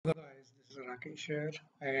Rakesh here,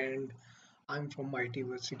 and I'm from IT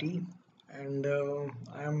University, and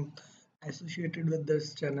I'm associated with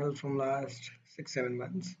this channel from last 6-7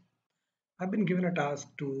 months. I've been given a task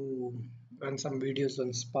to run some videos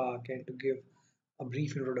on Spark and to give a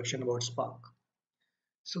brief introduction about Spark.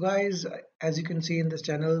 So, guys, as you can see in this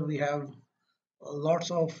channel, we have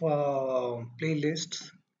lots of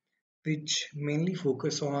playlists which mainly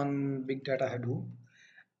focus on big data Hadoop,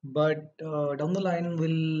 but down the line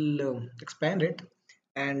we'll expand it,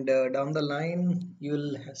 and down the line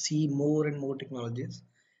you'll see more and more technologies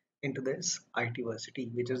into this IT varsity,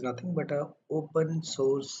 which is nothing but a open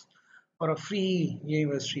source or a free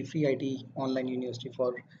university, free IT online university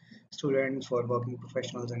for students, for working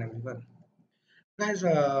professionals, and everyone. Guys,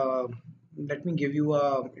 let me give you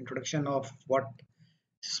a introduction of what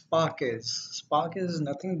Spark is. Spark is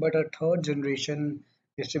nothing but a third generation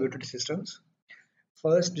distributed systems.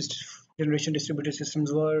 First generation distributed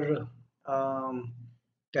systems were um,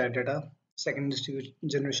 Teradata. Second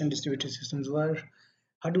generation distributed systems were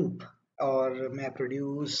Hadoop or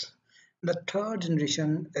MapReduce. The third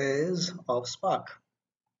generation is of Spark.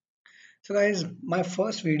 So guys, my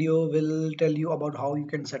first video will tell you about how you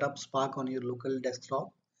can set up Spark on your local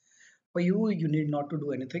desktop. For you, you need not to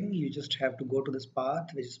do anything. You just have to go to this path,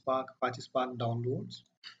 which is Spark, Apache Spark downloads.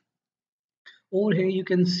 Over here you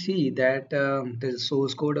can see that there's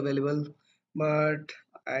source code available, but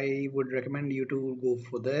I would recommend you to go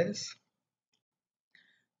for this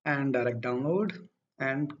and direct download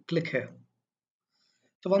and click here.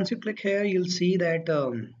 So once you click here, you'll see that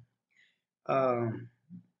uh,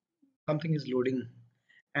 something is loading,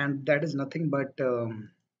 and that is nothing but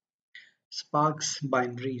Spark's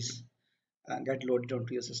binaries get loaded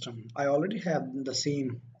onto your system. I already have the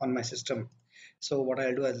same on my system, so what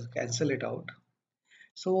I'll do is cancel it out.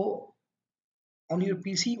 So on your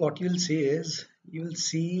PC, what you'll see is you'll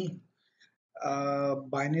see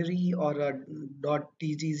binary or a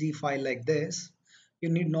 .tgz file like this. You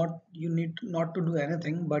need not to do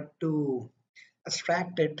anything but to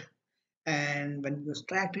extract it, and when you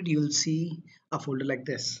extract it you'll see a folder like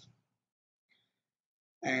this.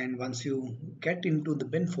 And once you get into the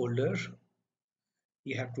bin folder,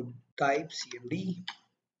 you have to type cmd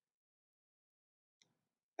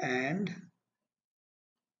and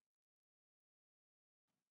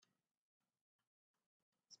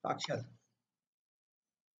spark shell.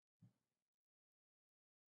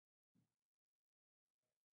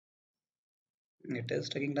 It is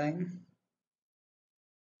taking time.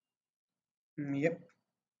 Yep.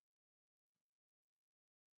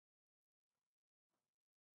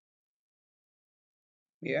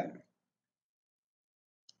 Yeah.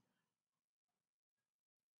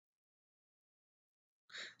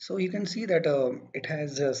 So you can see that it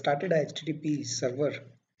has started a http server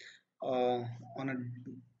uh, on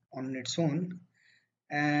on its own.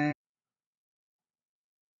 And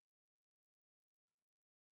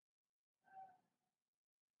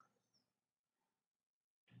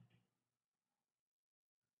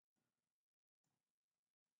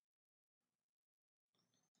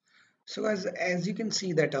so as you can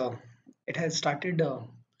see that it has started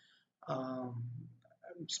um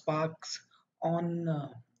Sparks on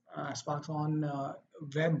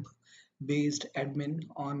web based admin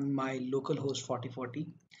on my localhost 4040.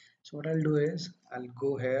 So what I'll do is I'll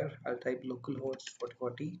go here, I'll type localhost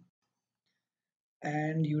 4040,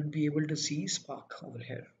 and you would be able to see Spark over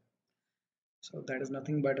here. So that is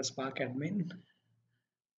nothing but a Spark admin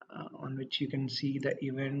on which you can see the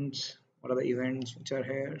events. What are the events which are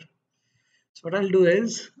here? So what I'll do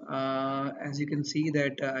is, as you can see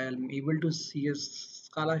that I'm able to see a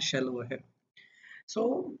Scala shell over here.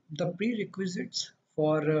 So the prerequisites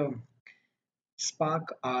for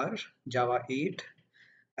Spark are Java 8.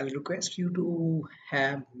 I'll request you to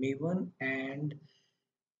have Maven and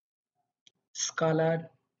Scala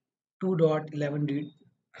 2.11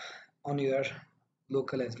 on your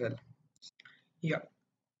local as well. Yeah,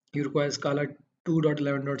 you require Scala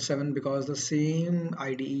 2.11.7 because the same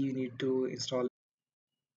IDE you need to install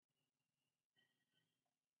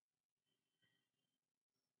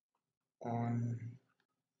on.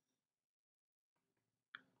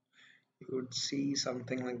 You would see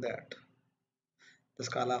something like that. The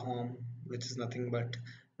Scala home, which is nothing but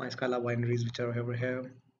my Scala binaries which are over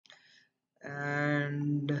here,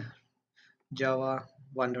 and Java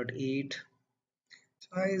 1.8.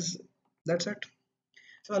 So guys, that's it.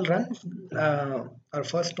 So I'll run our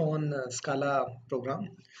first on Scala program.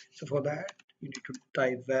 So for that, you need to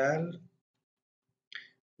type val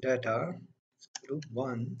data group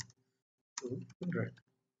 1 to 100.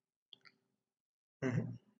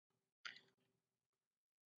 Mhm.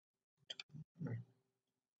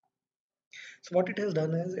 So what it has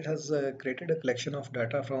done is it has created a collection of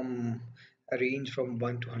data from a range from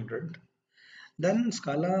 1 to 100. Then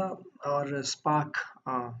Scala or Spark,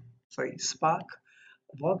 Spark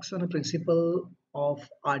works on a principle of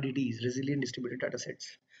RDDs, resilient distributed data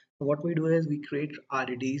sets. So what we do is we create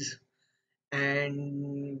RDDs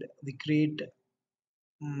and we create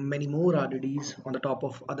many more RDDs on the top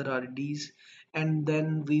of other RDDs, and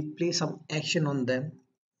then we play some action on them.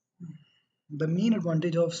 The main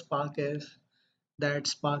advantage of Spark is that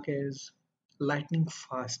Spark is lightning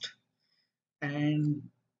fast, and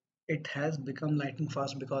it has become lightning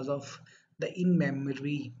fast because of the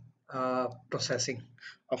in-memory processing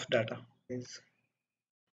of data. Is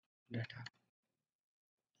data.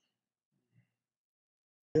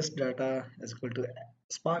 This data is equal to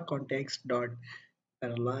Spark context dot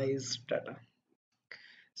parallelize data.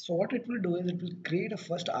 So what it will do is it will create a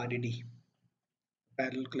first RDD,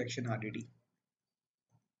 parallel collection RDD,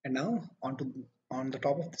 and now on the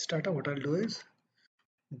top of this data, what I'll do is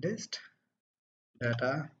dist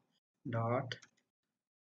data dot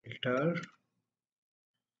filter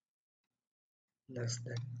less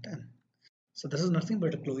than 10. So this is nothing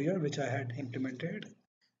but a closure which I had implemented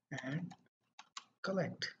and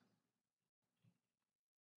collect.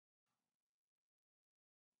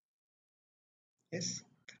 Yes,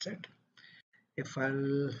 that's it. If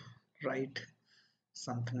I'll write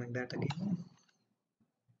something like that again,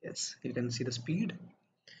 yes, you can see the speed.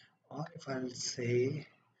 Or if I'll say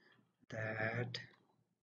that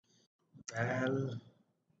val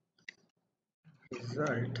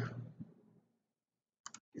result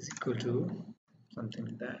is equal to something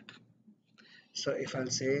like that. So if I'll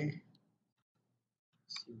say,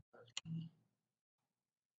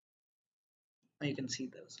 now you can see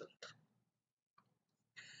the result.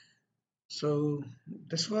 So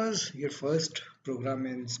this was your first program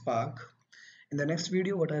in Spark. In the next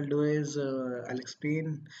video, what I'll do is I'll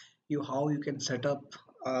explain you how you can set up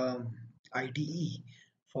IDE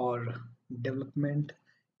for development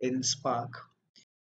in Spark.